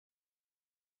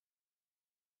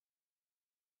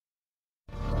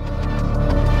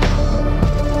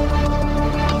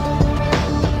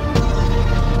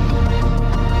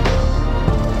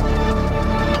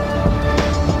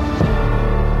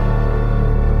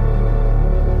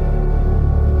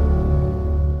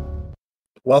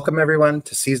Welcome everyone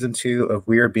to season 2 of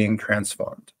We Are Being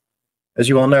Transformed. As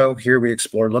you all know, here we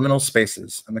explore liminal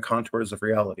spaces and the contours of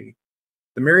reality,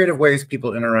 the myriad of ways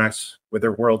people interact with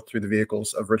their world through the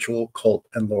vehicles of ritual, cult,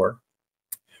 and lore.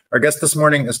 Our guest this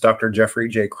morning is Dr. Jeffrey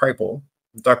J. Kripal.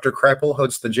 Dr. Kripal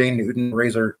holds the J. Newton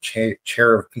Razor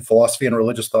Chair in Philosophy and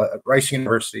Religious Thought at Rice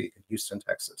University in Houston,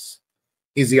 Texas.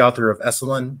 He's the author of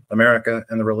Esalen, America,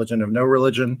 and the Religion of No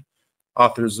Religion,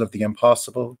 authors of The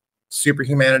Impossible,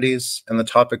 Superhumanities, and the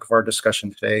topic of our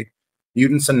discussion today,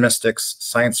 Mutants and Mystics,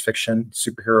 Science Fiction,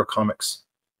 Superhero Comics,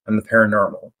 and the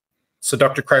Paranormal. So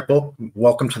Dr. Kripal,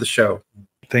 welcome to the show.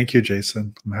 Thank you,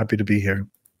 Jason. I'm happy to be here.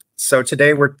 So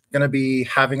today we're going to be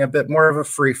having a bit more of a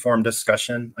free-form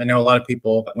discussion. I know a lot of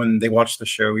people, when they watch the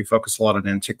show, we focus a lot on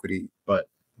Antiquity, but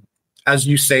as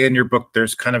you say in your book,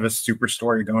 there's kind of a super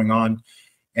story going on,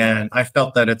 and I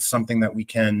felt that it's something that we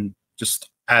can just,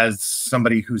 as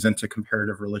somebody who's into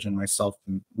comparative religion myself,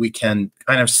 we can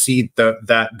kind of see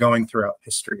that going throughout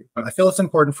history. I feel it's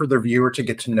important for the viewer to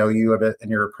get to know you a bit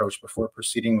and your approach before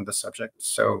proceeding with the subject.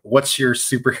 So what's your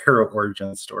superhero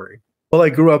origin story? Well, I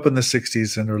grew up in the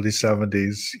 60s and early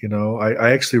 70s. You know,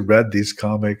 I actually read these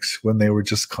comics when they were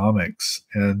just comics,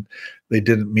 and they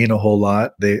didn't mean a whole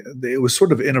lot. It was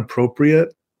sort of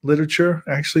inappropriate literature.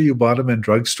 Actually, you bought them in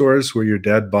drugstores where your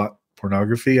dad bought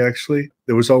pornography. Actually,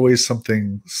 there was always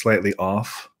something slightly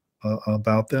off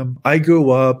about them. I grew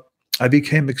up, I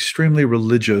became extremely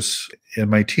religious in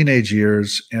my teenage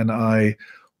years, and I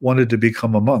wanted to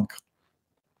become a monk.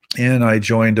 And I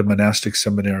joined a monastic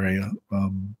seminary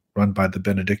run by the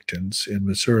Benedictines in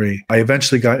Missouri. I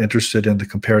eventually got interested in the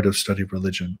comparative study of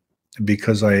religion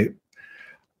because I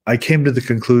came to the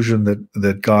conclusion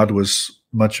that God was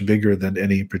much bigger than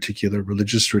any particular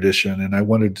religious tradition, and I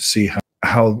wanted to see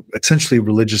how essentially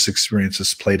religious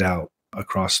experiences played out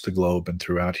across the globe and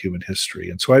throughout human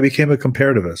history. And so I became a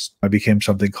comparativist. I became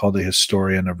something called a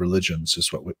historian of religions,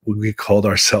 is what we called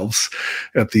ourselves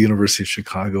at the University of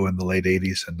Chicago in the late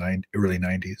 80s and early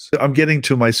 90s. I'm getting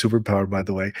to my superpower, by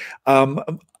the way.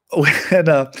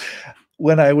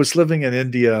 When I was living in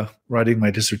India writing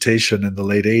my dissertation in the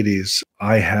late 80s,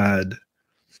 I had,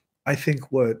 I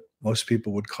think, what most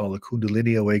people would call a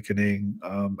Kundalini awakening.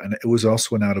 And it was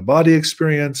also an out-of-body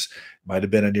experience. It might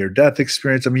have been a near-death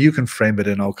experience. I mean, you can frame it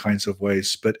in all kinds of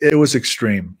ways, but it was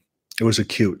extreme. It was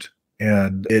acute.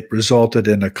 And it resulted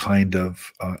in a kind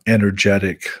of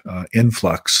energetic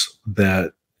influx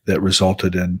that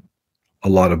resulted in a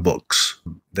lot of books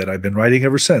that I've been writing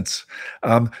ever since.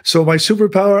 So my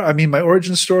superpower, I mean, my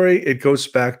origin story, it goes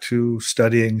back to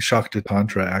studying Shakti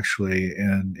Tantra, actually,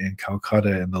 in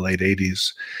Calcutta in the late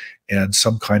 80s, and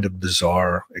some kind of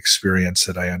bizarre experience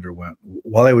that I underwent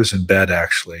while I was in bed,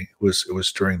 actually. It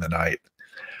was during the night.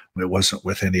 It wasn't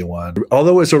with anyone.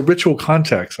 Although it's a ritual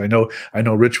context. I know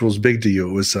ritual's big to you.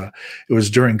 It was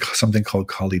during something called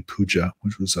Kali Puja,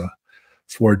 which was a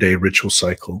 4-day ritual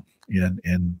cycle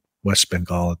in West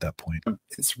Bengal at that point.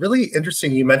 It's really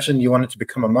interesting. You mentioned you wanted to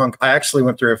become a monk. I actually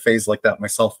went through a phase like that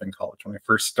myself in college when I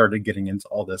first started getting into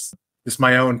all this. Just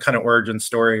my own kind of origin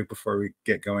story before we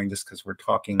get going, just because we're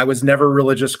talking. I was never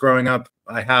religious growing up.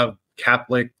 I have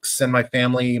Catholics in my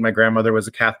family. My grandmother was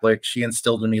a Catholic. She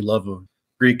instilled in me love of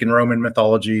Greek and Roman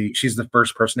mythology. She's the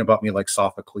first person who bought me like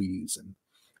Sophocles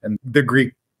and the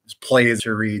Greek plays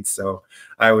to read, so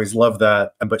I always loved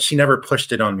that, but she never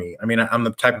pushed it on me. I mean, I'm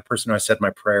the type of person who I said my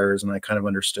prayers, and I kind of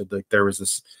understood like there was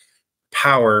this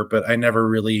power, but I never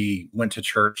really went to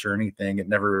church or anything. It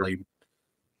never really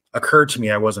occurred to me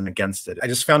I wasn't against it. I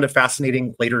just found it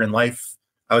fascinating later in life.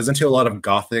 I was into a lot of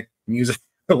Gothic music,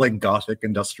 like Gothic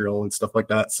industrial and stuff like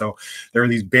that. So there were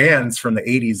these bands from the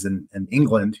 80s in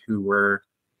England who were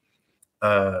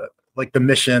like the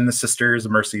Mission, the Sisters, the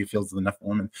Mercy, Fields of the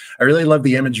Nephilim. And I really love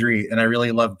the imagery, and I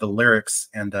really love the lyrics.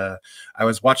 And I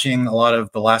was watching a lot of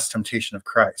The Last Temptation of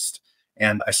Christ,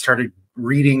 and I started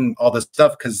reading all this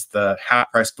stuff because the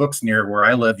half-price books near where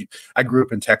I live, I grew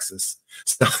up in Texas,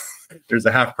 so there's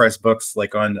a half-price books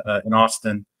like on in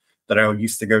Austin that I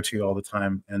used to go to all the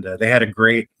time, and they had a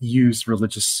great used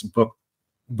religious book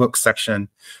section,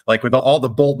 like with all the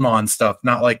Boltman stuff,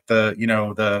 not like the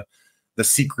the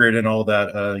Secret and all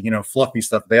that, fluffy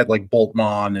stuff. They had like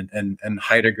Boltman and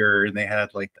Heidegger, and they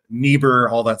had like Niebuhr,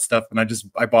 all that stuff. And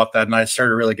I bought that, and I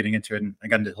started really getting into it, and I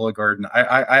got into Hildegard. And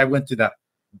I went through that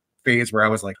phase where I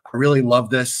was like, I really love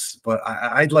this, but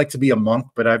I'd like to be a monk,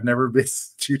 but I've never been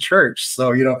to church.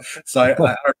 So,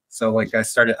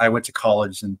 I went to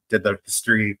college and did the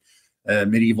history,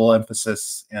 medieval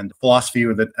emphasis, and philosophy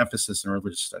with an emphasis in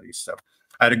religious studies. So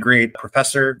I had a great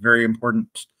professor, very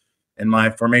important in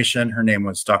my formation. Her name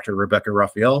was Dr. Rebecca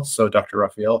Raphael. So Dr.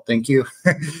 Raphael, thank you.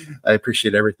 I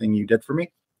appreciate everything you did for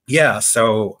me. yeah,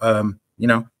 so and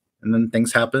then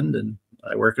things happened, and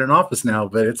I work in an office now,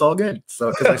 but it's all good.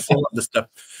 So because I still love this stuff.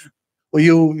 Well,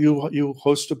 you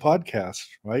host a podcast,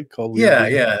 right? Called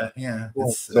Yeah.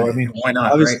 So I mean, why not,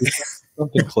 right? obviously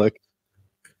something clicked.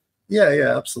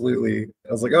 Yeah, absolutely.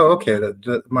 I was like, oh, okay,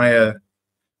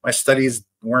 my studies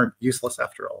weren't useless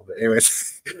after all. But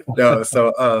anyways, no.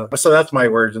 So that's my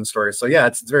origin story. So yeah,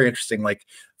 it's very interesting. Like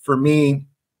for me,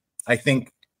 I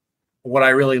think what I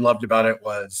really loved about it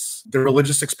was the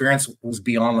religious experience was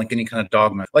beyond like any kind of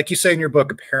dogma. Like you say in your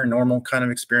book, a paranormal kind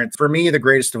of experience. For me, the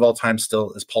greatest of all time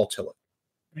still is Paul Tillich.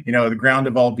 The ground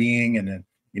of all being, and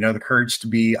the courage to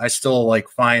be. I still like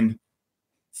find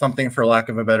something, for lack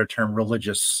of a better term,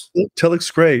 religious.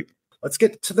 Tillich's great. Let's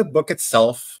get to the book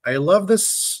itself. I love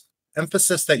this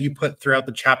emphasis that you put throughout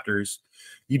the chapters.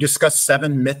 You discuss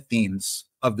 7 myth themes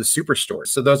of the superstore.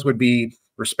 So those would be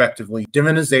respectively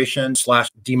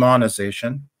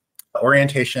divinization/demonization,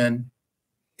 orientation,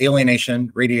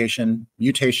 alienation, radiation,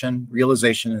 mutation,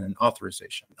 realization, and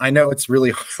authorization. I know it's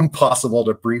really impossible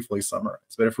to briefly summarize,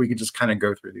 but if we could just kind of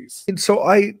go through these. And so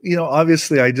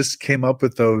obviously I just came up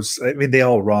with those. I mean, they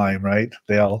all rhyme, right?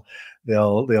 They all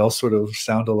sort of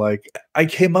sound alike. I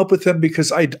came up with them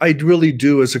because I really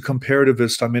do, as a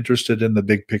comparativist, I'm interested in the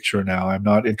big picture now. I'm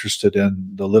not interested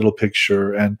in the little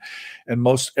picture. And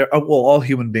all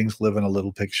human beings live in a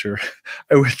little picture.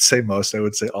 I would say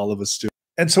all of us do.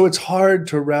 And so it's hard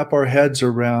to wrap our heads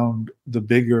around the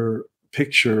bigger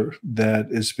picture that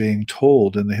is being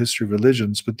told in the history of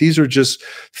religions. But these are just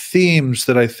themes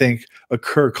that I think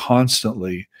occur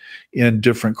constantly in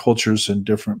different cultures and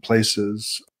different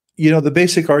places. The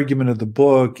basic argument of the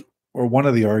book, or one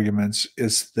of the arguments,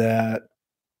 is that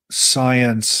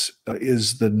science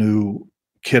is the new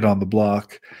kid on the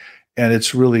block, and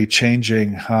it's really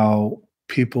changing how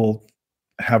people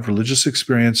have religious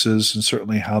experiences and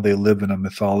certainly how they live in a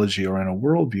mythology or in a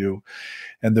worldview.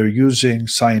 And they're using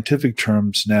scientific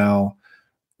terms now,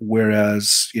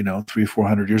 whereas,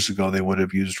 300-400 years ago, they would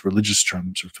have used religious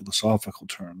terms or philosophical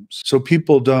terms. So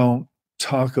people don't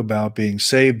talk about being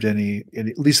saved at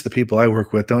least the people I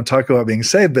work with don't talk about being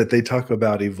saved, but they talk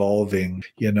about evolving,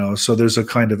 so there's a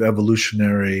kind of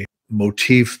evolutionary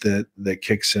motif that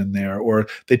kicks in there. Or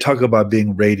they talk about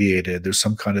being radiated. There's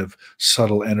some kind of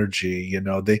subtle energy,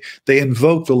 they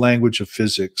invoke the language of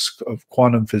physics, of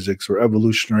quantum physics or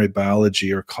evolutionary biology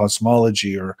or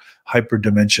cosmology or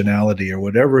hyperdimensionality or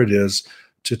whatever it is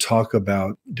to talk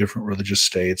about different religious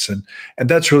states. And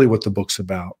that's really what the book's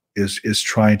about, is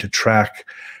trying to track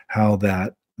how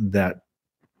that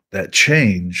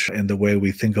change in the way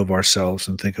we think of ourselves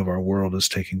and think of our world is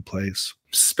taking place.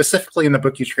 Specifically in the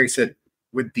book, you trace it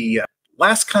with the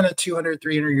last kind of 200,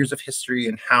 300 years of history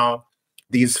and how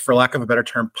these, for lack of a better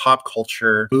term, pop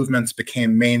culture movements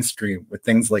became mainstream with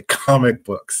things like comic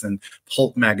books and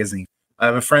pulp magazine. I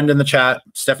have a friend in the chat,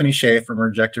 Stephanie Shea from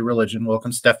Rejected Religion.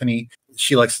 Welcome, Stephanie.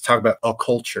 She likes to talk about a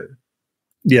culture.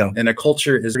 Yeah. And a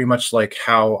culture is pretty much like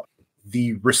how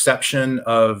the reception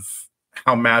of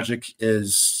how magic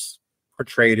is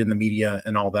portrayed in the media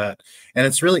and all that. And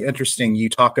it's really interesting. You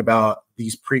talk about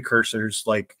these precursors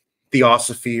like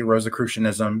Theosophy,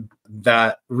 Rosicrucianism,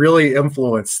 that really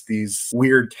influence these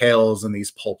weird tales and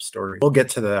these pulp stories. We'll get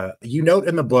to that. You note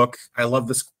in the book, I love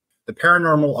this, the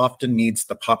paranormal often needs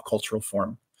the pop cultural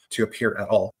form to appear at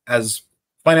all. As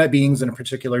finite beings in a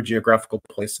particular geographical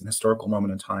place and historical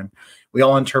moment in time, we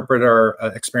all interpret our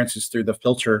experiences through the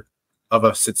filter of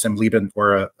a Sitz im Leben,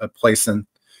 or a place in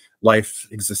life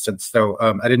existence. So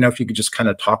I didn't know if you could just kind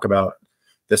of talk about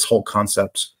this whole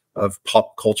concept of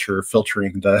pop culture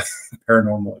filtering the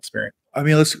paranormal experience. I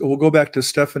mean, we'll go back to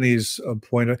Stephanie's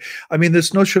point. I mean,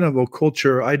 this notion of a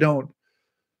culture, I don't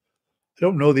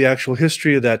know the actual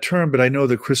history of that term, but I know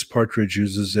that Chris Partridge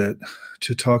uses it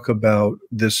to talk about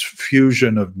this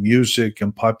fusion of music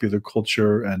and popular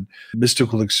culture and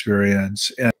mystical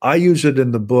experience. And I use it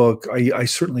in the book. I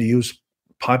certainly use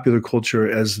popular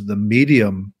culture as the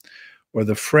medium or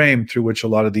the frame through which a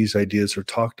lot of these ideas are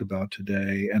talked about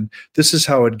today. And this is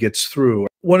how it gets through.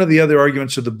 One of the other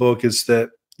arguments of the book is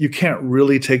that you can't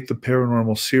really take the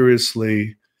paranormal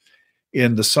seriously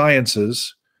in the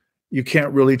sciences. You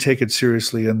can't really take it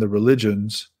seriously in the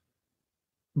religions,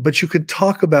 but you could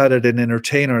talk about it and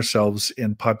entertain ourselves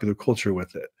in popular culture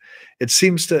with it. It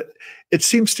seems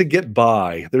to get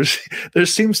by. There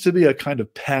seems to be a kind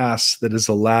of pass that is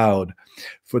allowed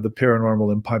for the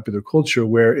paranormal in popular culture,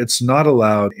 where it's not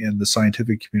allowed in the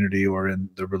scientific community or in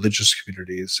the religious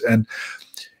communities. And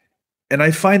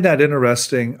I find that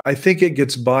interesting. I think it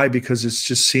gets by because it's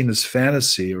just seen as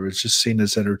fantasy, or it's just seen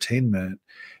as entertainment.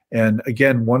 And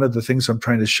again, one of the things I'm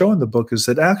trying to show in the book is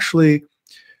that actually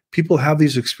people have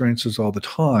these experiences all the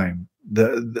time.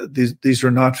 These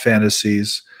are not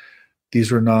fantasies.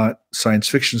 These are not science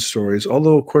fiction stories,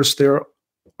 although, of course, there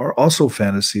are also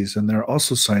fantasies and there are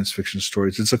also science fiction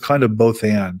stories. It's a kind of both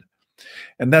and.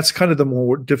 And that's kind of the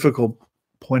more difficult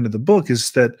point of the book,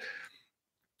 is that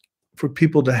for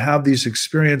people to have these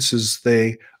experiences,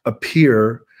 they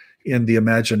appear in the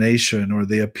imagination, or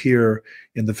they appear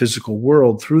in the physical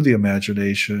world through the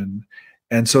imagination.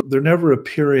 And so they're never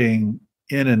appearing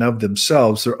in and of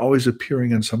themselves. They're always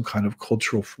appearing in some kind of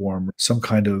cultural form, some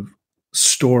kind of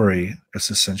story,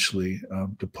 as essentially,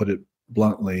 to put it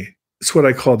bluntly. It's what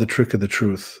I call the trick of the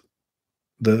truth.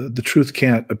 The truth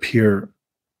can't appear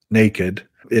naked.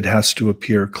 It has to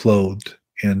appear clothed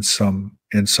in some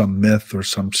myth or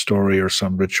some story or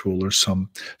some ritual or some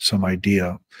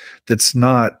idea that's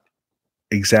not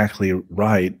exactly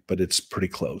right, but it's pretty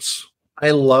close.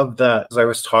 I love that. As I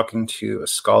was talking to a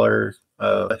scholar,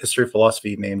 a history of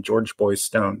philosophy named George Boys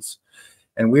Stones,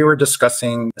 and we were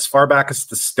discussing as far back as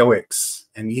the Stoics,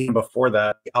 and even before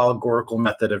that, the allegorical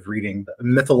method of reading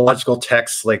mythological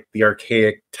texts like the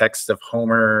archaic text of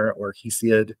Homer or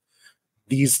Hesiod.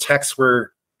 These texts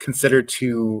were considered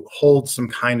to hold some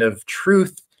kind of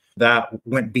truth that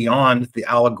went beyond the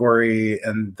allegory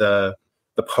and the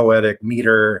poetic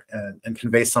meter, and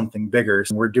convey something bigger.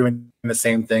 So we're doing the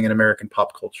same thing in American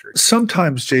pop culture.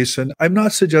 Sometimes, Jason, I'm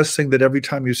not suggesting that every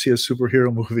time you see a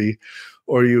superhero movie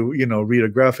or you read a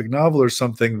graphic novel or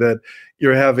something that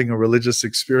you're having a religious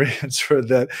experience, or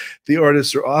that the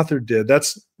artist or author did.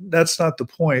 That's not the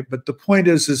point. But the point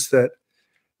is that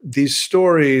these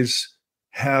stories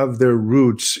have their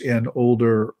roots in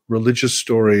older religious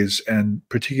stories and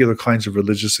particular kinds of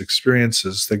religious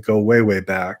experiences that go way, way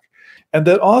back. And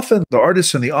that often the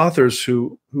artists and the authors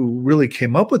who really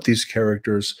came up with these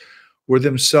characters were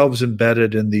themselves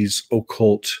embedded in these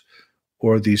occult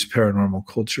or these paranormal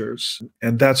cultures.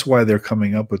 And that's why they're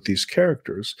coming up with these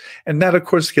characters. And that, of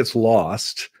course, gets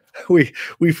lost. We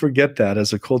forget that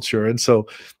as a culture. And so,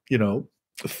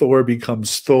 Thor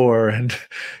becomes Thor, and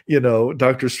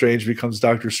Doctor Strange becomes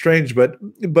Doctor Strange, but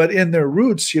in their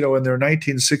roots, in their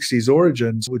 1960s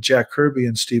origins with Jack Kirby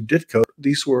and Steve Ditko,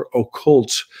 these were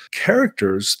occult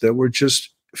characters that were just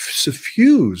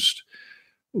suffused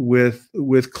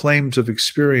with claims of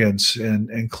experience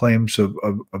and claims of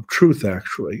truth,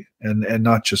 actually, and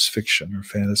not just fiction or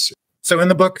fantasy. So in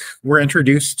the book, we're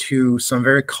introduced to some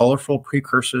very colorful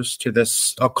precursors to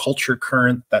this culture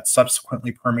current that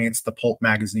subsequently permeates the pulp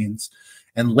magazines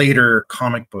and later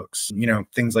comic books.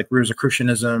 Things like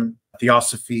Rosicrucianism,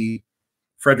 Theosophy,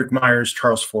 Frederick Myers,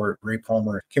 Charles Fort, Ray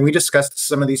Palmer. Can we discuss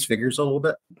some of these figures a little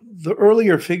bit? The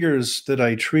earlier figures that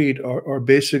I treat are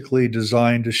basically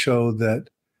designed to show that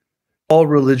all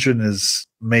religion is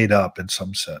made up in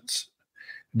some sense.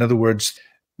 In other words,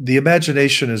 the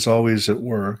imagination is always at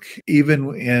work,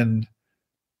 even in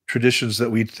traditions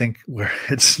that we think where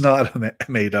it's not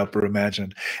made up or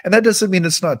imagined. And that doesn't mean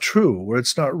it's not true, or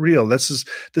it's not real. This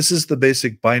is the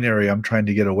basic binary I'm trying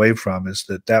to get away from, is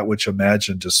that which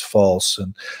imagined is false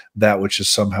and that which is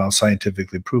somehow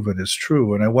scientifically proven is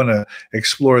true. And I want to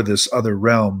explore this other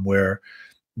realm where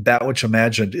that which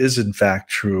imagined is in fact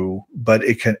true, but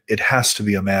it has to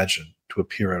be imagined to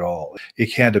appear at all. It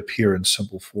can't appear in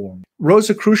simple form.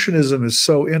 Rosicrucianism is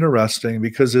so interesting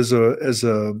because as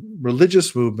a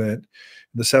religious movement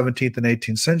in the 17th and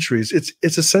 18th centuries,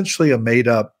 it's essentially a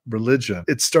made-up religion.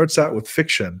 It starts out with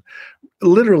fiction,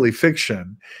 literally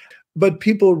fiction, but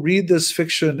people read this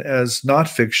fiction as not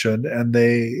fiction, and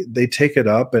they take it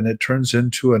up, and it turns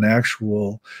into an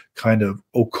actual kind of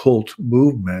occult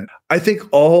movement. I think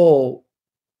all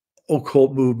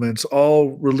occult movements,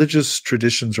 all religious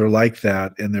traditions are like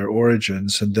that in their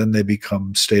origins, and then they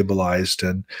become stabilized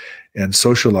and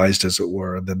socialized, as it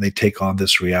were, and then they take on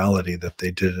this reality that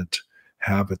they didn't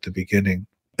have at the beginning.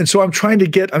 And so I'm trying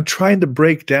to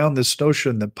break down this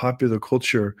notion that popular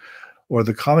culture or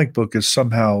the comic book is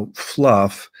somehow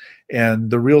fluff and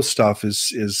the real stuff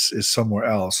is somewhere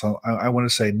else. I want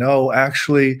to say, no,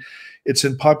 actually, it's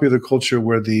in popular culture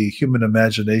where the human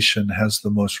imagination has the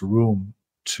most room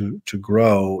to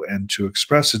grow and to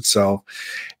express itself,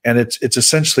 and it's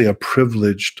essentially a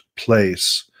privileged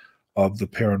place of the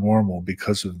paranormal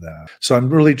because of that. So I'm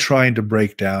really trying to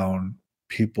break down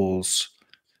people's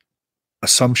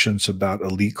assumptions about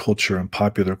elite culture and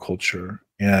popular culture,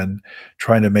 and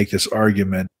trying to make this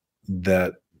argument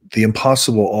that the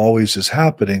impossible always is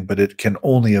happening, but it can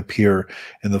only appear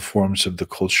in the forms of the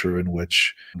culture in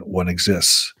which one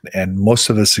exists. And most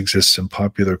of us exist in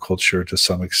popular culture to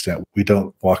some extent. We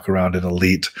don't walk around in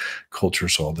elite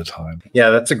cultures all the time. Yeah,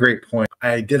 that's a great point.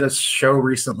 I did a show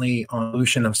recently on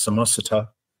evolution of Samosata,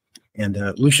 And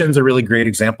Lucian's a really great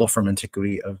example from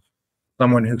Antiquity of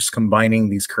someone who's combining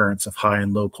these currents of high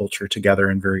and low culture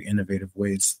together in very innovative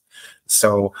ways.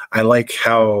 So I like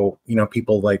how, you know,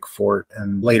 people like Fort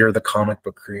and later the comic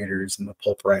book creators and the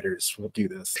pulp writers will do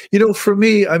this. You know, for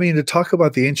me, I mean, to talk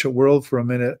about the ancient world for a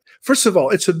minute, first of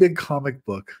all, it's a big comic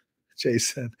book,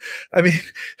 Jason. I mean,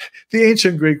 the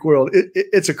ancient Greek world,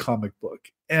 it's a comic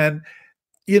book. And,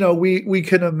 you know, we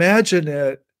can imagine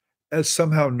it as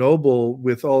somehow noble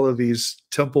with all of these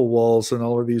temple walls and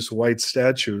all of these white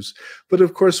statues. But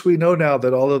of course, we know now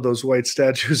that all of those white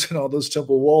statues and all those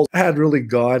temple walls had really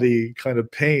gaudy kind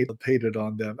of paint painted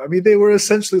on them. I mean, they were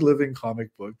essentially living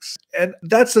comic books. And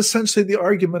that's essentially the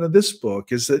argument of this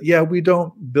book, is that, yeah, we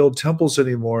don't build temples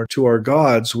anymore to our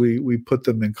gods. We put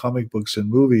them in comic books and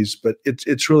movies, but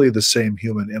it's really the same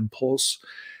human impulse.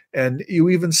 And you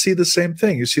even see the same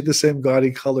thing. You see the same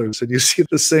gaudy colors, and you see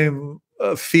the same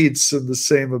feats and the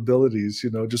same abilities, you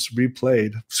know, just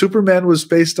replayed. Superman was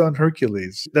based on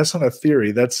Hercules. That's not a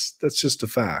theory. That's just a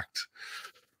fact.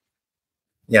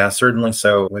 Yeah, certainly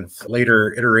so. With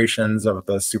later iterations of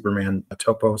the Superman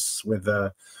topos, with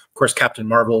of course Captain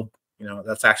Marvel, you know,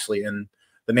 that's actually in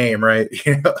the name, right?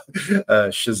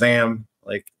 Shazam,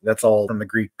 like that's all from the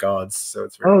Greek gods. So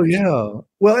it's very yeah.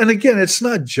 Well, and again, it's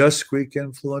not just Greek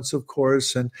influence, of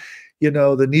course, and you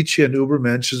know, the Nietzschean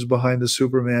Übermensch is behind the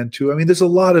Superman too. I mean, there's a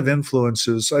lot of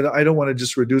influences. I don't want to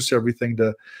just reduce everything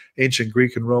to ancient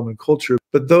Greek and Roman culture,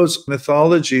 but those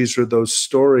mythologies or those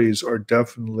stories are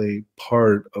definitely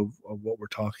part of what we're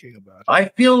talking about. I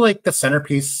feel like the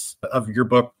centerpiece of your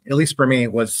book, at least for me,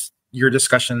 was your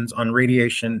discussions on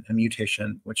radiation and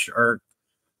mutation, which are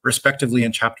respectively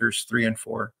in chapters 3 and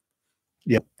 4.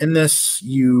 Yeah. In this,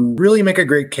 you really make a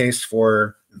great case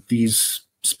for these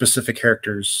specific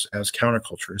characters as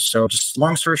countercultures. So just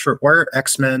long story short, why are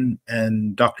X-Men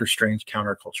and Doctor Strange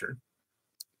counterculture?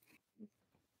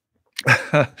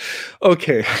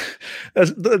 Okay,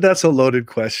 that's a loaded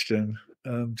question,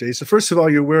 Jason. First of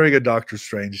all, you're wearing a Doctor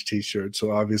Strange t-shirt,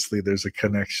 so obviously there's a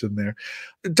connection there.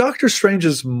 Doctor Strange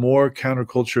is more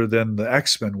counterculture than the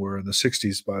X-Men were in the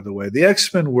 60s, by the way. The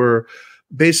X-Men were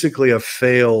basically a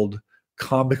failed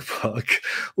comic book.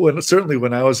 Certainly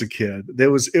when I was a kid, it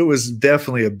was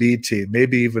definitely a B team,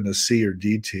 maybe even a C or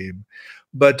D team.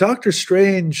 But Doctor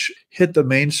Strange hit the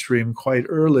mainstream quite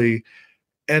early.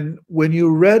 And when you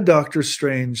read Doctor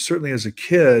Strange, certainly as a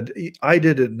kid, I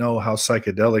didn't know how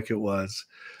psychedelic it was,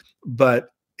 but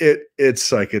it's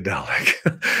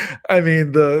psychedelic. I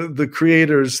mean, the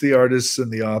creators, the artists,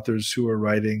 and the authors who are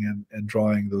writing and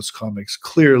drawing those comics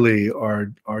clearly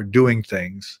are doing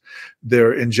things.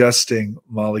 They're ingesting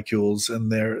molecules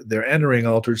and they're entering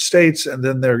altered states, and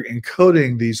then they're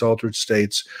encoding these altered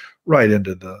states right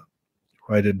into the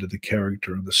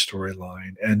character and the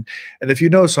storyline. And if you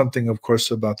know something, of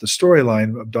course, about the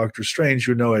storyline of Doctor Strange,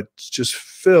 you know it's just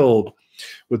filled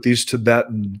with these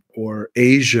Tibetan or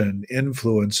Asian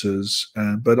influences,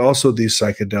 but also these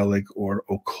psychedelic or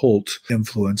occult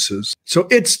influences. So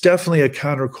it's definitely a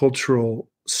countercultural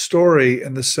story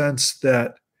in the sense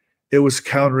that it was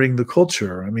countering the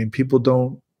culture. I mean, people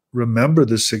don't remember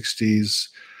the 60s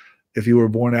if you were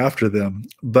born after them,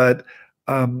 but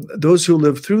those who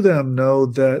lived through them know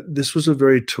that this was a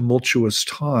very tumultuous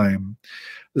time.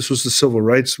 This was the civil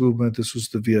rights movement. This was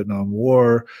the Vietnam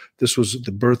War. This was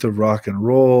the birth of rock and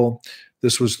roll.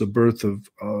 This was the birth of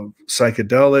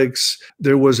psychedelics.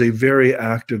 There was a very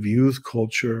active youth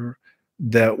culture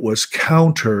that was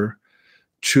counter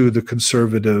to the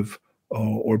conservative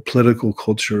or political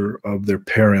culture of their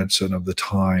parents and of the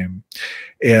time.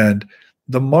 And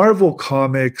the Marvel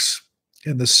comics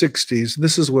in the 60s, and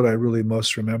this is what I really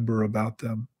most remember about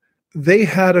them, they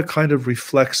had a kind of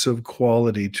reflexive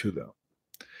quality to them.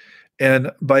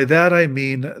 And by that, I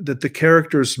mean that the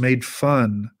characters made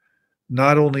fun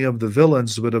not only of the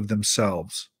villains, but of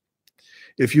themselves.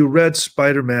 If you read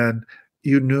Spider-Man,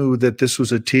 you knew that this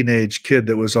was a teenage kid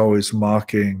that was always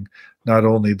mocking not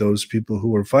only those people who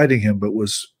were fighting him, but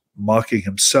was mocking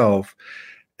himself.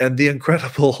 And the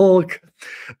Incredible Hulk,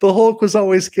 the Hulk was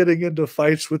always getting into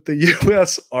fights with the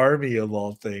U.S. Army, of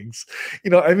all things.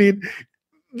 You know, I mean,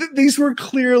 these were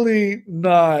clearly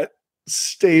not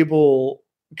stable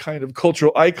kind of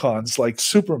cultural icons like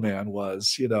Superman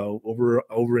was, you know,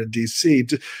 over in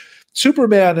DC.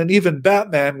 Superman and even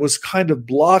Batman was kind of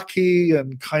blocky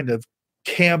and kind of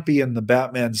campy in the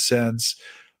Batman sense,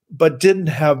 but didn't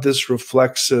have this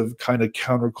reflexive kind of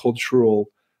countercultural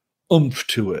oomph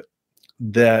to it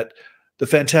that the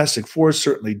Fantastic Four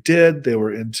certainly did. They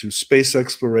were into space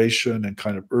exploration and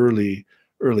kind of early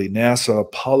early NASA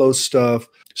Apollo stuff.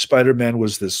 Spider-Man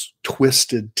was this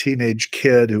twisted teenage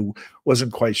kid who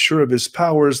wasn't quite sure of his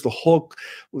powers. The Hulk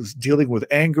was dealing with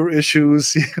anger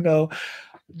issues, you know.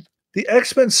 The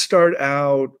X-Men start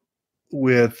out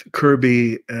with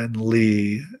Kirby and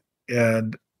Lee,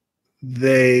 and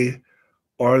they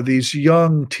are these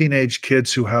young teenage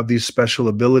kids who have these special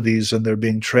abilities, and they're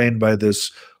being trained by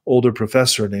this older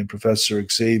professor named Professor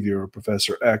Xavier or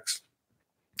Professor X.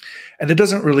 And it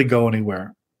doesn't really go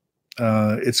anywhere.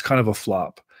 It's kind of a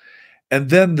flop. And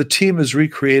then the team is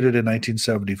recreated in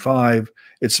 1975.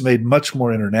 It's made much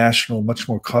more international, much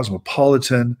more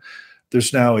cosmopolitan.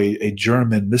 There's now a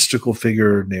German mystical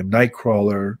figure named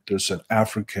Nightcrawler. There's an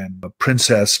African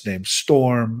princess named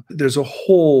Storm. There's a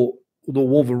whole, the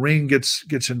Wolverine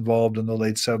gets involved in the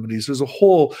late 70s. There's a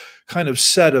whole kind of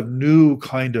set of new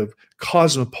kind of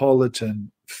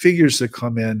cosmopolitan figures that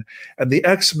come in, and the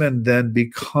X-Men then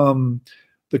become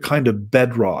the kind of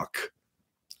bedrock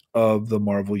of the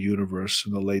Marvel universe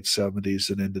in the late 70s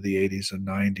and into the 80s and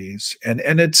 90s.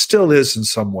 And it still is in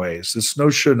some ways. This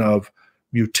notion of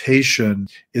mutation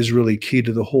is really key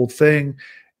to the whole thing.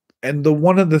 And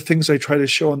one of the things I try to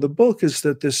show in the book is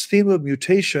that this theme of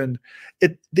mutation,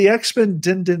 the X-Men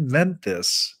didn't invent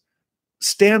this.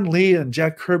 Stan Lee and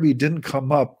Jack Kirby didn't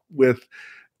come up with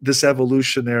this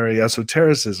evolutionary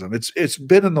esotericism. It's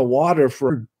been in the water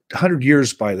for 100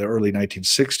 years by the early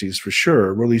 1960s, for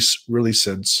sure, really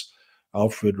since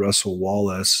Alfred Russel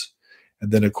Wallace,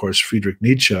 and then, of course, Friedrich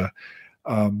Nietzsche.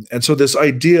 And so this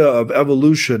idea of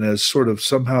evolution as sort of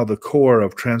somehow the core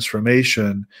of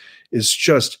transformation is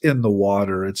just in the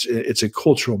water. It's a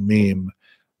cultural meme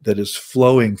that is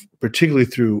flowing, particularly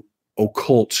through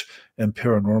occult and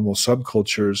paranormal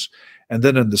subcultures. And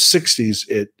then in the 60s,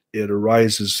 it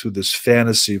arises through this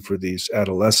fantasy for these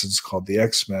adolescents called the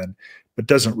X-Men, but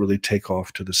doesn't really take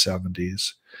off to the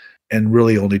 70s, and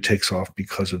really only takes off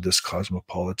because of this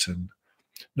cosmopolitan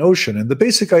notion. And the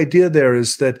basic idea there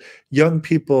is that young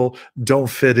people don't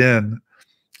fit in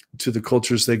to the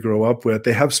cultures they grow up with.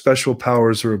 They have special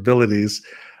powers or abilities.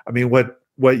 I mean,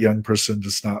 what young person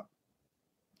does not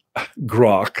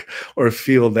grok or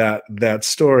feel that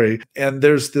story? And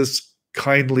there's this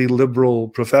kindly liberal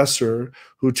professor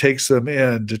who takes them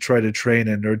in to try to train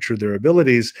and nurture their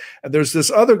abilities. And there's this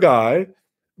other guy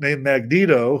named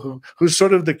Magneto, who's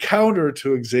sort of the counter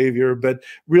to Xavier, but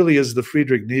really is the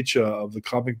Friedrich Nietzsche of the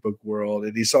comic book world.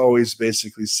 And he's always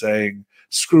basically saying,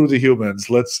 screw the humans,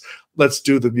 let's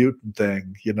do the mutant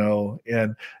thing, you know.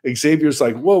 And Xavier's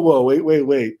like, whoa,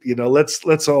 wait, you know,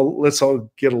 let's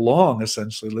all get along,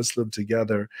 essentially. Let's live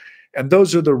together. And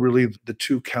those are really the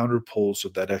two counterpoles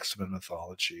of that X-Men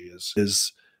mythology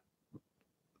is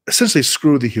essentially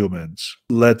screw the humans,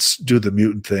 let's do the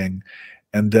mutant thing.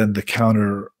 And then the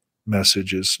counter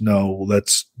message is, no,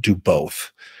 let's do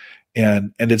both.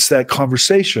 And it's that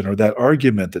conversation or that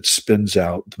argument that spins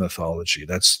out the mythology.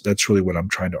 That's really what I'm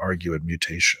trying to argue in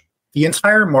Mutation. The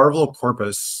entire Marvel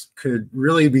corpus could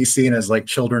really be seen as like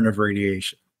children of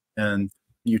radiation and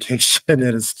mutation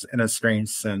in a strange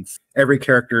sense. Every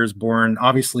character is born.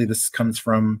 Obviously, this comes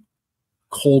from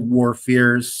Cold War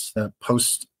fears, the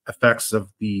post effects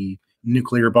of the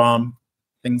nuclear bomb,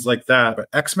 things like that. But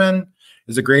X-Men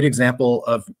is a great example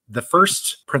of the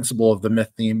first principle of the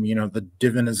myth theme, you know, the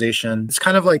divinization. It's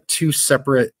kind of like two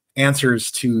separate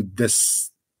answers to this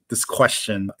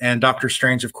question. And Doctor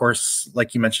Strange, of course,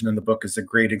 like you mentioned in the book, is a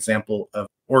great example of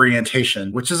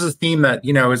orientation, which is a theme that,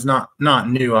 you know, is not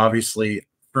new, obviously.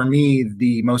 For me,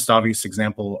 the most obvious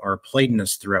example are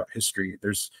Platonists throughout history.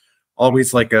 There's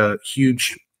always like a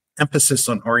huge emphasis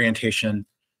on orientation,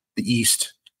 the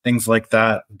East, things like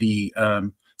that. The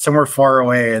somewhere far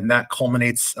away, and that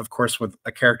culminates, of course, with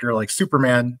a character like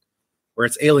Superman, where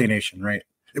it's alienation, right?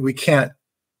 We can't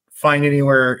find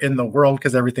anywhere in the world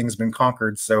because everything's been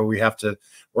conquered, so we have to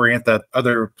orient that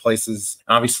other places.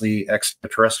 Obviously,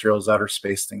 extraterrestrials, outer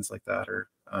space, things like that are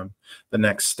the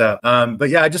next step. But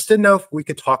yeah, I just didn't know if we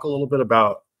could talk a little bit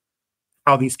about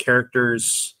how these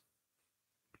characters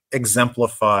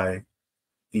exemplify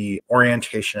the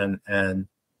orientation and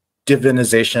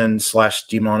divinization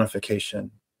 / demonification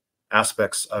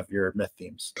aspects of your myth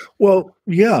themes. Well,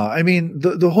 yeah, I mean,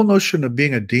 the whole notion of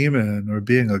being a demon or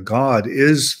being a god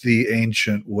is the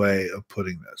ancient way of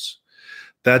putting this.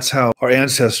 That's how our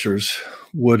ancestors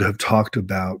would have talked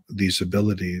about these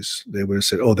abilities. They would have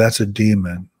said, oh, that's a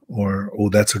demon, or, oh,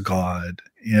 that's a god.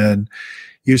 And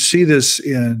you see this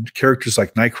in characters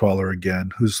like Nightcrawler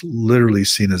again, who's literally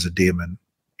seen as a demon,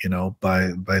 you know,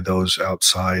 by those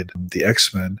outside the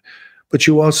X-Men. But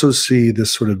you also see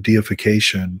this sort of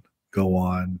deification go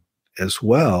on as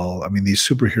well. I mean, these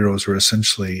superheroes are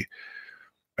essentially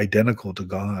identical to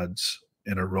gods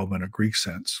in a Roman or Greek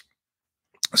sense.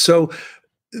 So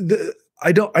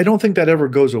I don't think that ever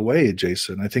goes away,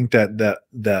 Jason. I think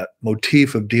that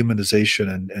motif of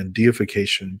demonization and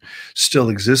deification still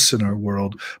exists in our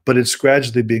world, but it's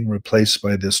gradually being replaced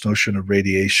by this notion of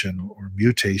radiation or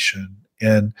mutation.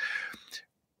 And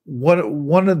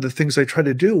one of the things I try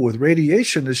to do with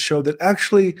radiation is show that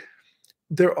actually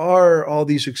there are all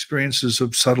these experiences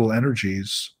of subtle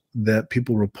energies that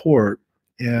people report.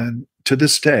 And to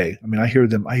this day, I mean, I hear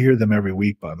them every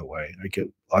week, by the way. I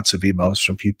get lots of emails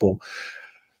from people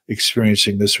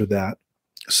experiencing this or that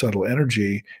subtle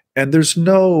energy. And there's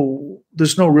no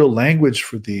real language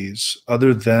for these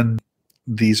other than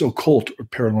these occult or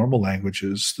paranormal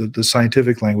languages. The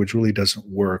scientific language really doesn't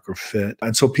work or fit.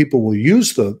 And so people will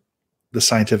use the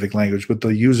scientific language, but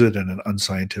they'll use it in an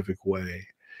unscientific way.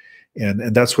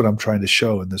 And that's what I'm trying to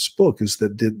show in this book, is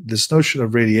that this notion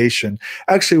of radiation,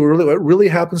 actually what really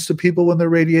happens to people when they're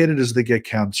radiated is they get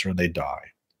cancer and they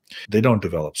die. They don't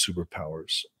develop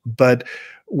superpowers. But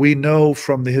we know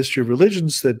from the history of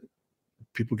religions that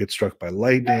people get struck by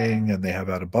lightning and they have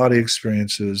out-of-body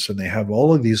experiences and they have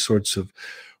all of these sorts of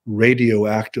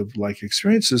radioactive-like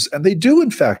experiences, and they do,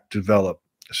 in fact, develop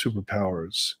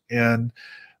superpowers. And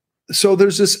so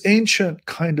there's this ancient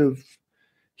kind of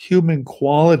human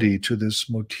quality to this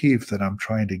motif that I'm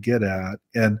trying to get at.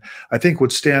 And I think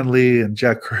what Stan Lee and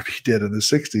Jack Kirby did in the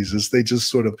 60s is they just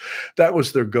sort of, that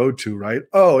was their go-to, right?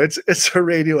 Oh, it's a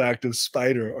radioactive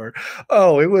spider, or,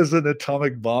 oh, it was an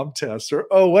atomic bomb test, or,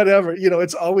 oh, whatever. You know,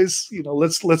 it's always, you know,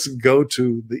 let's go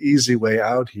to the easy way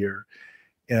out here.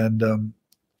 And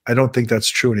I don't think that's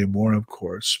true anymore, of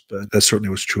course, but that certainly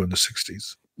was true in the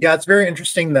 60s. Yeah, it's very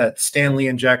interesting that Stan Lee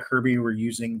and Jack Kirby were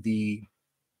using the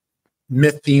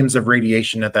myth themes of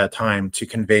radiation at that time to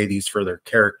convey these further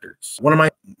characters. One of my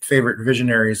favorite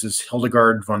visionaries is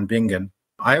Hildegard von Bingen.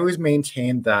 I always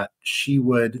maintained that she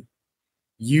would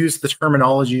use the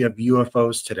terminology of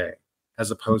UFOs today,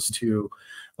 as opposed to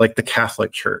like the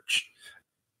Catholic Church,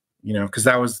 you know, because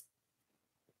that was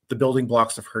the building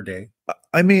blocks of her day.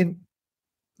 I mean,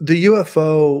 the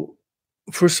UFO,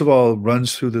 first of all,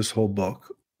 runs through this whole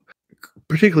book.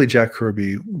 Particularly Jack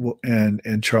Kirby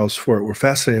and Charles Fort were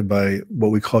fascinated by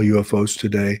what we call UFOs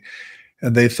today.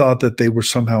 And they thought that they were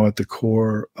somehow at the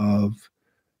core of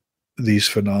these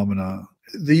phenomena.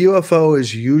 The UFO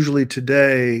is usually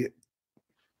today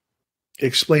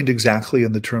explained exactly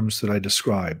in the terms that I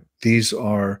described. These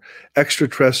are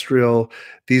extraterrestrial.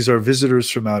 These are visitors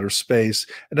from outer space.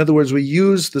 In other words, we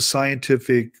use the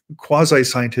scientific,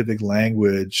 quasi-scientific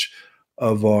language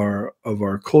of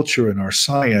our culture and our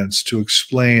science to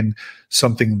explain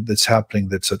something that's happening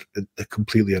that's a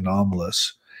completely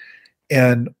anomalous.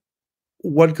 And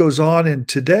what goes on in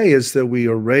today is that we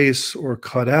erase or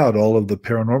cut out all of the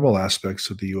paranormal aspects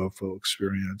of the UFO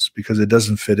experience because it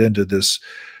doesn't fit into this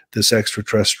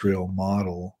extraterrestrial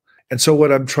model. And so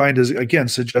what I'm trying to, again,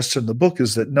 suggest in the book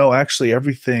is that no, actually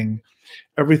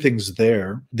everything's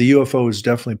there. The UFO is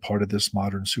definitely part of this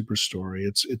modern super story.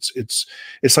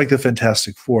 It's like the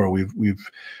Fantastic Four.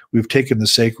 We've taken the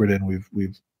sacred and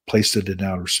we've placed it in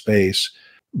outer space,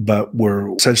 but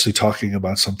we're essentially talking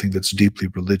about something that's deeply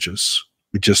religious.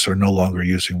 We just are no longer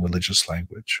using religious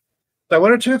language. I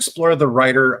wanted to explore the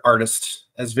writer-artist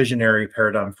as visionary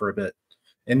paradigm for a bit.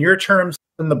 In your terms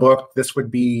in the book, this would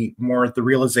be more the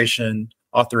realization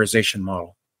authorization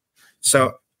model.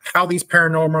 So how these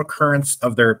paranormal currents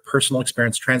of their personal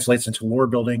experience translates into lore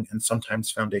building and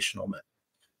sometimes foundational myth.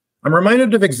 I'm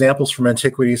reminded of examples from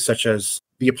antiquity, such as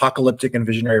the apocalyptic and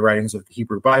visionary writings of the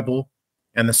Hebrew Bible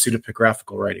and the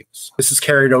pseudepigraphical writings. This is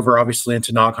carried over, obviously,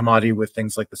 into Nag Hammadi with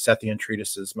things like the Sethian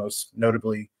treatises, most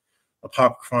notably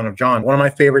Apocryphon of John. One of my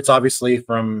favorites, obviously,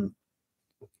 from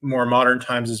more modern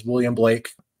times is William Blake.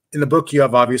 In the book, you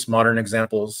have obvious modern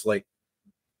examples like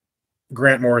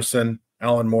Grant Morrison,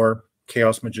 Alan Moore,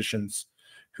 Chaos magicians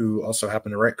who also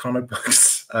happen to write comic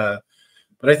books. But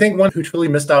I think one who truly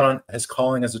missed out on his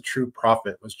calling as a true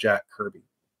prophet was Jack Kirby.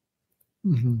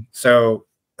 Mm-hmm. So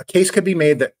a case could be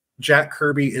made that Jack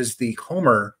Kirby is the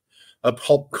Homer of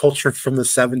pulp culture from the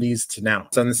 70s to now.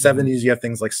 So in the 70s, you have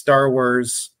things like Star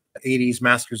Wars, 80s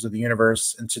Masters of the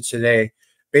Universe, and to today,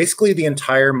 basically the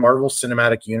entire Marvel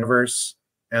Cinematic Universe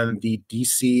and the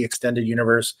DC Extended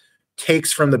Universe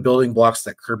takes from the building blocks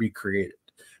that Kirby created.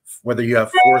 Whether you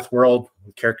have Fourth World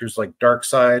with characters like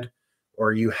Darkseid,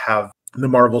 or you have the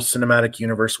Marvel Cinematic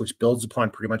Universe, which builds upon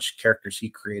pretty much characters he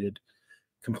created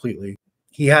completely.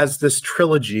 He has this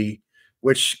trilogy,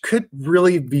 which could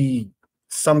really be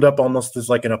summed up almost as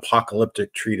like an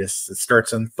apocalyptic treatise. It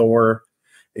starts in Thor,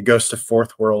 it goes to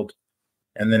Fourth World,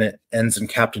 and then it ends in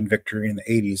Captain Victory in the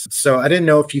 80s. So I didn't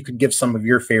know if you could give some of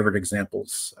your favorite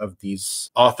examples of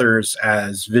these authors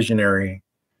as visionary.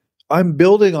 I'm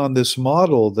building on this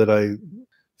model that I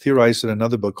theorized in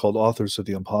another book called Authors of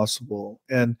the Impossible.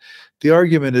 And the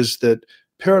argument is that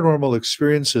paranormal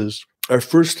experiences are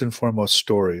first and foremost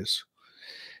stories.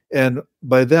 And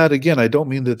by that, again, I don't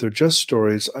mean that they're just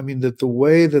stories. I mean that the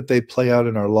way that they play out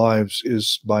in our lives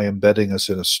is by embedding us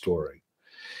in a story.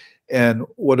 And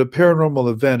what a paranormal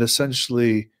event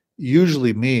essentially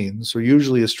usually means, or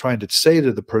usually is trying to say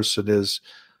to the person is,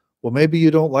 well, maybe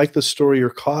you don't like the story you're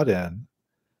caught in,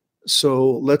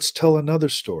 so let's tell another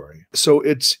story. So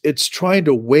it's trying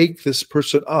to wake this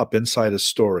person up inside a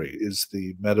story is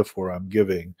the metaphor I'm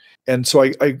giving. And so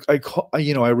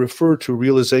I refer to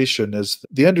realization as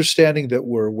the understanding that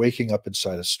we're waking up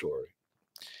inside a story.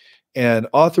 And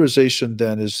authorization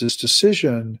then is this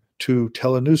decision to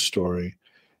tell a new story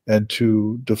and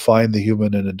to define the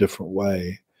human in a different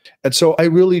way. And so I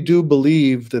really do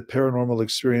believe that paranormal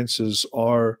experiences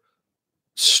are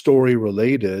story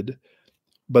related,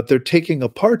 but they're taking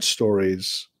apart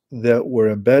stories that we're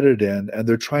embedded in, and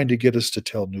they're trying to get us to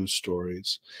tell new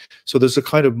stories. So there's a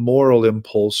kind of moral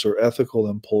impulse or ethical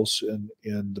impulse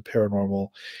in the paranormal,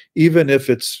 even if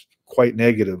it's quite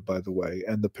negative, by the way,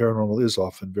 and the paranormal is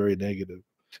often very negative.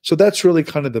 So that's really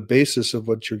kind of the basis of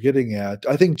what you're getting at.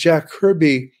 I think Jack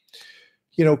Kirby,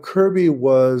 Kirby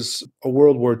was a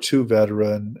World War II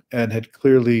veteran and had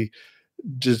clearly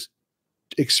just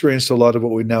experienced a lot of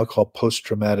what we now call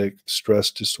post-traumatic stress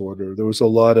disorder. There was a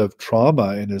lot of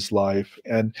trauma in his life,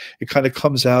 and it kind of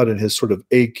comes out in his sort of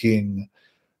aching,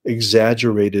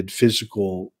 exaggerated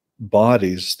physical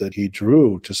bodies that he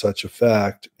drew to such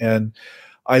effect. And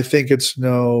I think it's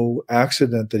no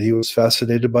accident that he was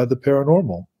fascinated by the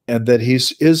paranormal, and that he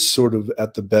is sort of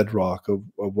at the bedrock of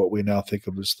what we now think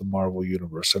of as the Marvel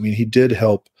universe. I mean, he did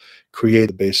help create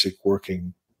the basic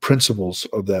working principles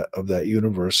of that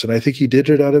universe, and I think he did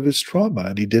it out of his trauma,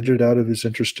 and he did it out of his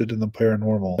interest in the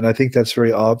paranormal. And I think that's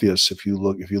very obvious if you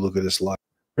look at his life.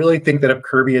 I really think that if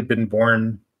Kirby had been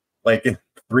born like in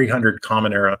 300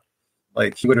 Common Era,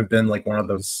 like he would have been like one of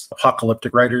those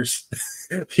apocalyptic writers.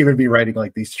 He would be writing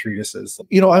like these treatises.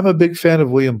 I'm a big fan of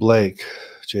William Blake,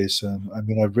 Jason. I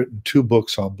mean, I've written 2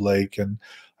 books on Blake, and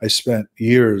I spent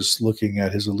years looking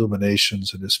at his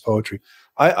illuminations and his poetry.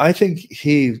 I think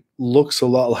he looks a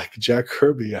lot like Jack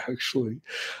Kirby, actually.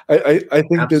 I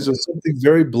think There's something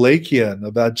very Blakean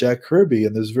about Jack Kirby,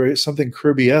 and there's something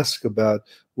Kirby-esque about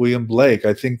William Blake.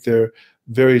 I think they're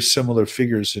very similar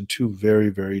figures in 2 very,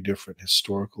 very different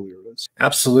historical eras.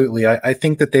 Absolutely. I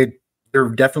think that they're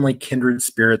definitely kindred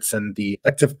spirits in the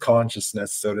collective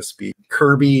consciousness, so to speak.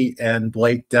 Kirby and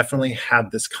Blake definitely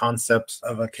had this concept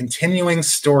of a continuing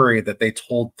story that they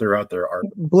told throughout their art.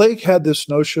 Blake had this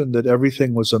notion that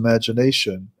everything was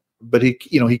imagination, but he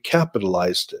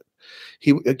capitalized it.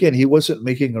 He wasn't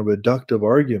making a reductive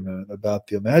argument about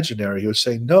the imaginary. He was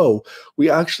saying, no, we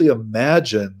actually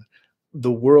imagine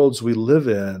the worlds we live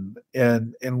in,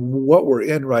 and what we're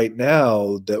in right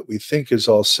now that we think is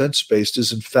all sense-based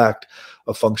is in fact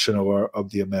a function of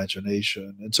the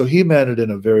imagination. And so he meant it in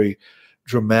a very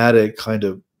dramatic kind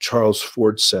of Charles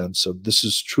Ford sense of this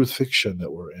is truth fiction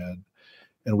that we're in,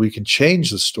 and we can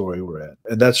change the story we're in.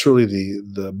 And that's really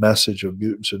the message of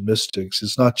Mutants and Mystics.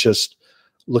 It's not just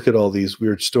look at all these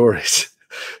weird stories.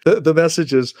 The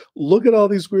message is look at all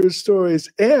these weird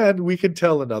stories, and we can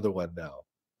tell another one now.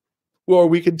 Or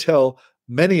we can tell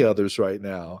many others right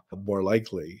now, more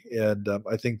likely. And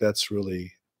I think that's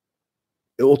really,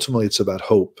 ultimately, it's about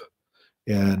hope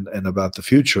and about the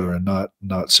future, and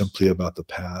not simply about the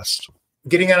past.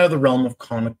 Getting out of the realm of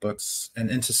comic books and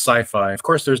into sci-fi, of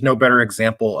course, there's no better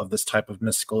example of this type of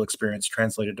mystical experience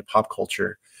translated to pop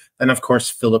culture than, of course,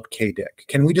 Philip K. Dick.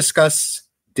 Can we discuss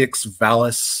Dick's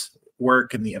Valis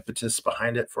work and the impetus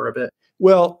behind it for a bit?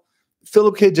 Well,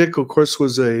 Philip K. Dick, of course,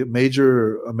 was a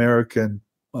major American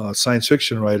science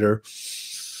fiction writer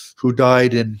who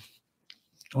died in,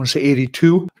 I want to say,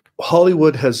 82.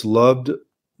 Hollywood has loved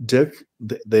Dick.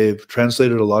 They've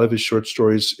translated a lot of his short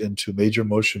stories into major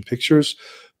motion pictures,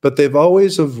 but they've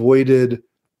always avoided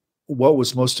what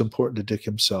was most important to Dick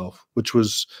himself, which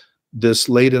was this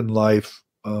late in life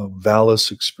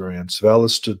Valis experience.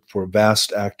 Valis stood for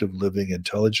Vast Active Living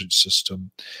Intelligence System.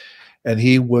 And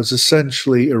he was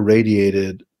essentially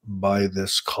irradiated by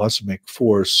this cosmic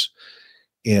force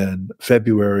in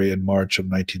February and March of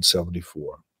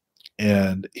 1974.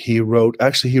 And he wrote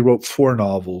 4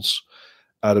 novels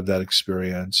out of that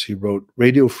experience. He wrote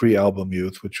Radio Free Album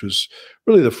Youth, which was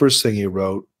really the first thing he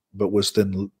wrote, but was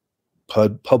then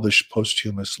published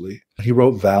posthumously. He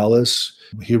wrote Valis,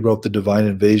 he wrote The Divine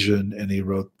Invasion, and he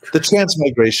wrote The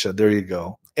Transmigration. There you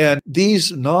go. And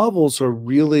these novels are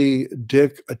really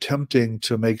Dick attempting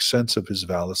to make sense of his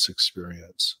Valis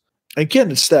experience.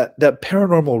 Again, it's that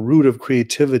paranormal root of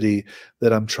creativity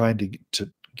that I'm trying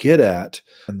to get at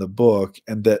in the book,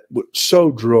 and that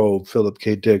so drove Philip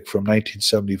K. Dick from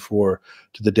 1974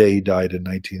 to the day he died in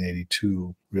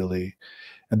 1982, really.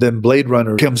 And then Blade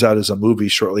Runner comes out as a movie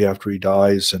shortly after he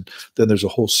dies, and then there's a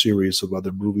whole series of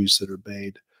other movies that are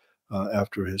made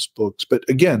after his books. But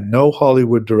again, no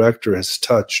Hollywood director has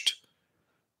touched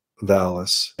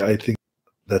Valis. I think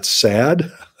that's sad,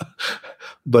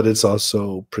 but it's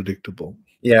also predictable.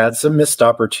 Yeah, it's a missed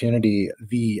opportunity.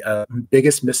 The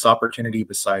biggest missed opportunity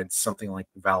besides something like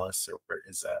Valis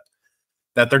is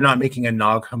that they're not making a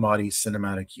Nag Hammadi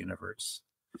cinematic universe.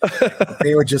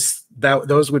 They would just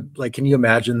those would, like, can you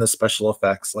imagine the special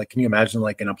effects? Like, can you imagine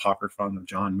like an Apocryphon of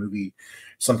John movie,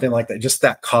 something like that? Just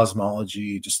that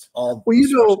cosmology, just all the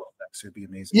special effects would be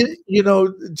amazing. You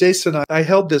know, Jason, I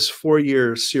held this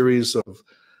 4-year series of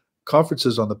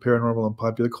conferences on the paranormal and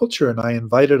popular culture, and I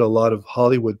invited a lot of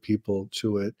Hollywood people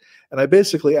to it. And I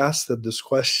basically asked them this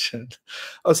question.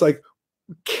 I was like,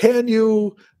 can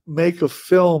you make a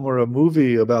film or a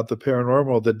movie about the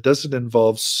paranormal that doesn't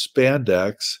involve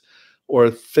spandex or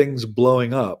things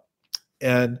blowing up?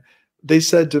 And they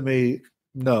said to me,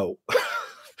 no.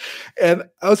 And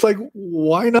I was like,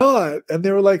 why not? And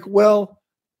they were like, well,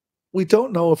 we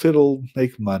don't know if it'll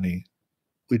make money.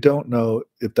 We don't know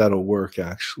if that'll work,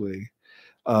 actually.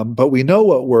 But we know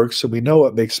what works and we know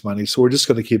what makes money. So we're just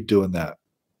going to keep doing that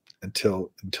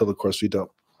until, of course, we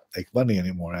don't make money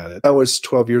anymore at it. That was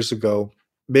 12 years ago.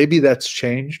 Maybe that's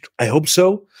changed. I hope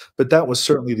so. But that was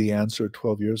certainly the answer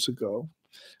 12 years ago,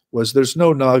 was there's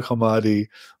no Nag Hammadi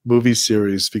movie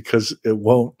series because it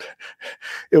won't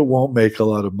make a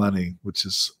lot of money, which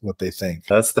is what they think.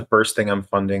 That's the first thing I'm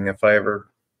funding if I ever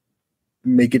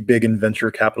make it big in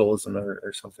venture capitalism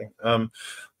or something.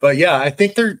 But yeah, I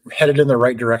think they're headed in the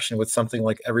right direction with something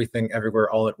like Everything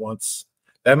Everywhere All at Once.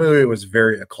 That movie was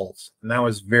very occult, and that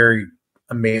was very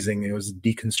amazing. It was a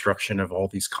deconstruction of all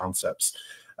these concepts.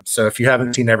 So if you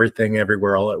haven't seen Everything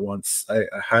Everywhere All at Once, I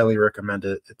highly recommend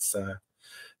it. It's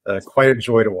quite a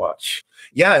joy to watch.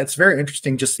 Yeah, it's very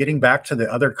interesting just getting back to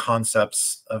the other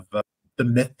concepts of the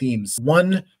myth themes.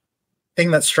 One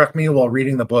thing that struck me while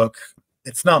reading the book,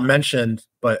 it's not mentioned,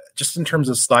 but just in terms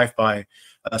of sci-fi,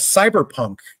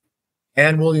 cyberpunk,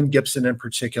 and William Gibson in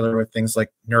particular, with things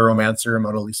like Neuromancer and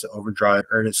Mona Lisa Overdrive,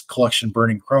 or his collection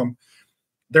Burning Chrome,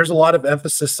 there's a lot of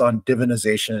emphasis on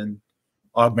divinization,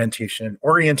 augmentation,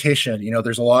 orientation. You know,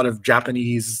 there's a lot of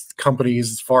Japanese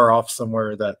companies far off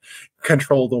somewhere that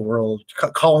control the world,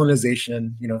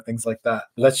 colonization, you know, things like that.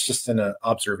 That's just an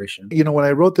observation. You know, when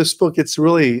I wrote this book, it's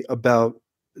really about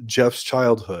Jeff's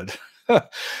childhood.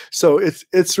 So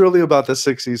it's really about the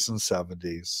 60s and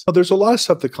 70s. There's a lot of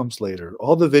stuff that comes later.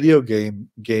 All the video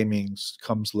gaming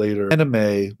comes later.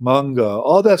 Anime, manga,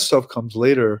 all that stuff comes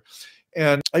later.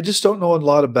 And I just don't know a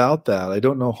lot about that. I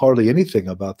don't know hardly anything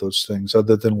about those things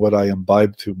other than what I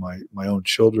imbibed through my own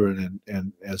children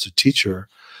and as a teacher.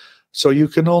 So you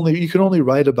can only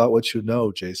write about what you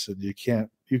know, Jason. You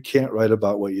can't write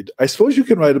about what you. I suppose you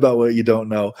can write about what you don't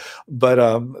know, but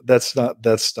that's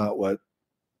not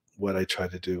what I try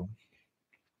to do.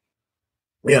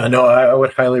 Yeah, no, I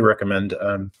would highly recommend,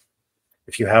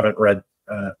 if you haven't read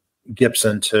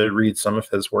Gibson, to read some of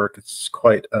his work. It's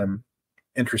quite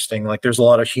interesting. Like, there's a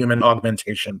lot of human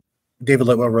augmentation. David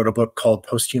Litwell wrote a book called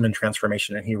Posthuman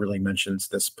Transformation, and he really mentions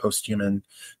this posthuman,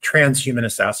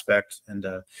 transhumanist aspect. And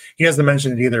he hasn't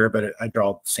mentioned it either, but I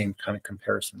draw the same kind of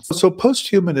comparisons. So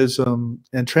posthumanism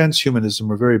and transhumanism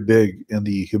are very big in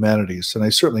the humanities, and I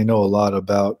certainly know a lot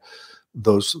about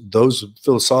those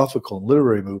philosophical and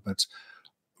literary movements.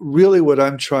 Really, what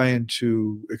I'm trying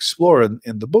to explore in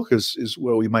the book is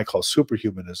what we might call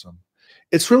superhumanism.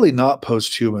 It's really not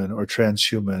posthuman or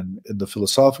transhuman in the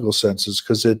philosophical senses,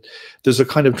 because there's a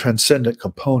kind of transcendent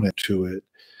component to it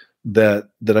that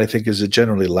I think is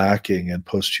generally lacking in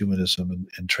posthumanism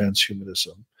and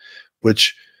transhumanism,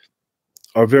 which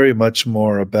are very much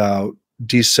more about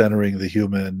decentering the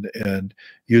human and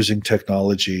using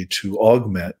technology to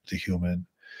augment the human,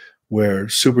 where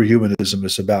superhumanism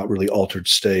is about really altered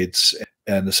states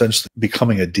and essentially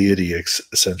becoming a deity,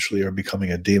 essentially, or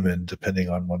becoming a demon, depending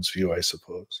on one's view, I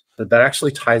suppose. That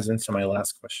actually ties into my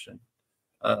last question,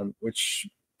 which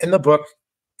in the book,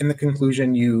 in the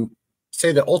conclusion, you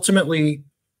say that ultimately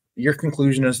your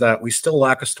conclusion is that we still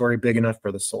lack a story big enough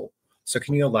for the soul. So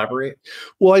can you elaborate?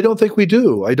 Well, I don't think we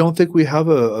do. I don't think we have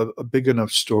a big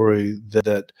enough story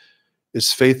that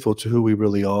is faithful to who we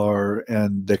really are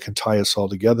and that can tie us all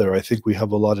together. I think we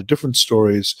have a lot of different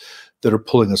stories that are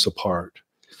pulling us apart.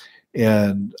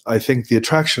 And I think the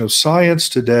attraction of science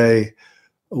today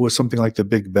with something like the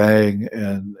Big Bang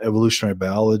and evolutionary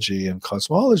biology and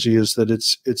cosmology is that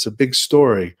it's a big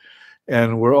story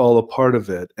and we're all a part of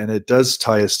it. And it does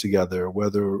tie us together,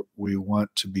 whether we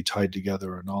want to be tied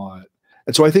together or not.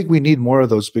 And so I think we need more of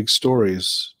those big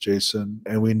stories, Jason,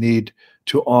 and we need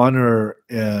to honor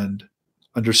and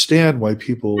understand why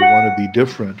people want to be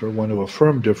different or want to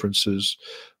affirm differences,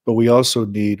 but we also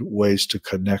need ways to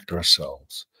connect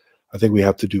ourselves. I think we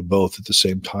have to do both at the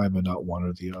same time and not one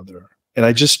or the other. And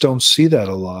I just don't see that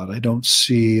a lot. I don't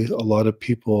see a lot of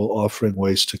people offering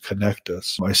ways to connect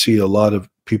us. I see a lot of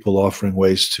people offering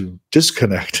ways to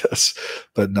disconnect us,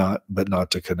 but not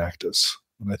to connect us.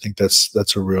 And I think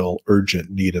that's a real urgent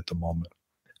need at the moment.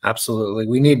 Absolutely.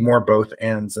 We need more both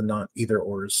ands and not either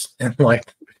ors in life,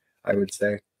 I would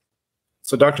say.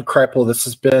 So Dr. Kripal, this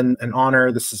has been an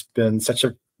honor. This has been such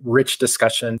a rich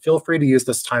discussion. Feel free to use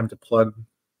this time to plug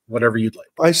whatever you'd like.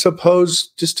 I suppose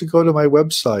just to go to my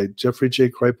website,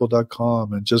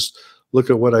 jeffreyjkripal.com, and just look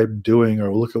at what I'm doing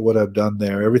or look at what I've done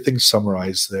there. Everything's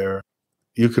summarized there.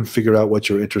 You can figure out what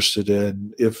you're interested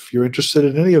in if you're interested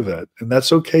in any of it. And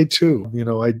that's okay too. You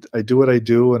know, I do what I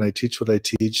do and I teach what I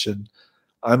teach. And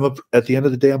at the end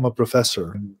of the day, I'm a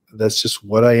professor. And that's just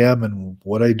what I am and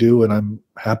what I do. And I'm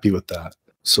happy with that.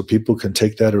 So people can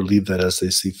take that or leave that as they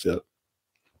see fit.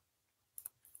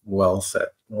 Well said.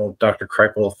 Well, Dr.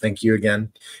 Kripal, thank you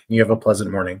again. You have a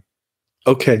pleasant morning.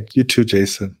 Okay. You too,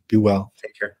 Jason. Be well.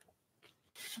 Take care.